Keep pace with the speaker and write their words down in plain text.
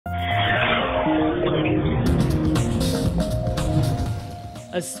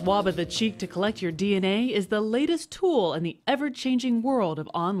A swab of the cheek to collect your DNA is the latest tool in the ever-changing world of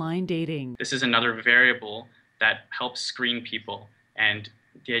online dating. This is another variable that helps screen people. And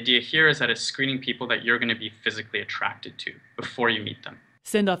the idea here is that it's screening people that you're going to be physically attracted to before you meet them.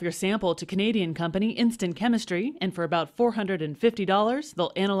 Send off your sample to Canadian company Instant Chemistry, and for about $450,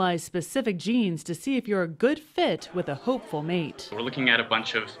 they'll analyze specific genes to see if you're a good fit with a hopeful mate. We're looking at a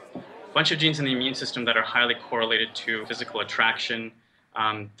bunch of genes in the immune system that are highly correlated to physical attraction,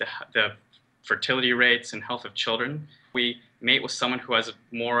 the fertility rates and health of children. We mate with someone who has a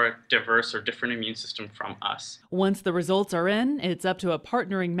more diverse or different immune system from us. Once the results are in, it's up to a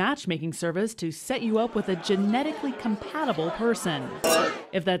partnering matchmaking service to set you up with a genetically compatible person.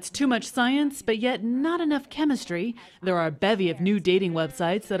 If that's too much science, but yet not enough chemistry, there are a bevy of new dating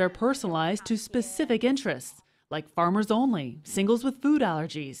websites that are personalized to specific interests, like Farmers Only, Singles with Food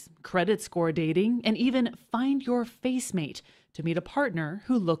Allergies, Credit Score Dating, and even Find Your Face Mate to meet a partner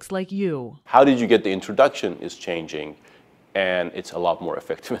who looks like you. How did you get the introduction is changing, and it's a lot more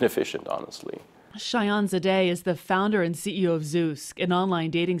effective and efficient, honestly. Shayan Zadeh is the founder and CEO of Zeus, an online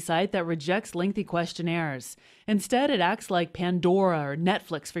dating site that rejects lengthy questionnaires. Instead, it acts like Pandora or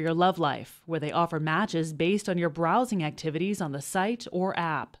Netflix for your love life, where they offer matches based on your browsing activities on the site or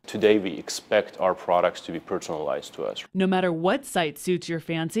app. Today, we expect our products to be personalized to us. No matter what site suits your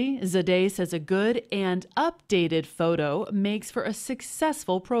fancy, Zadeh says a good and updated photo makes for a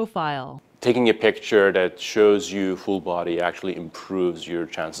successful profile. Taking a picture that shows you full body actually improves your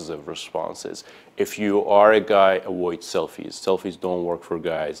chances of responses. If you are a guy, avoid selfies. Selfies don't work for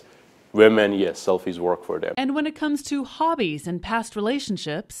guys. Women, yes, selfies work for them. And when it comes to hobbies and past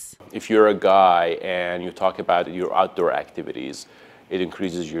relationships, if you're a guy and you talk about your outdoor activities, it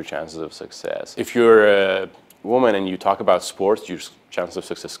increases your chances of success. If you're a woman and you talk about sports, your chances of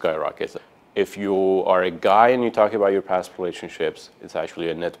success skyrockets. If you are a guy and you talk about your past relationships, it's actually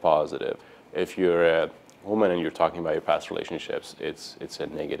a net positive. If you're a woman and you're talking about your past relationships, it's a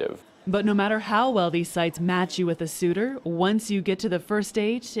negative. But no matter how well these sites match you with a suitor, once you get to the first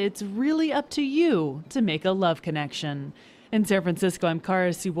date, it's really up to you to make a love connection. In San Francisco, I'm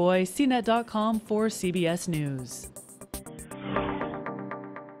Tsuboi, CNET.com for CBS News.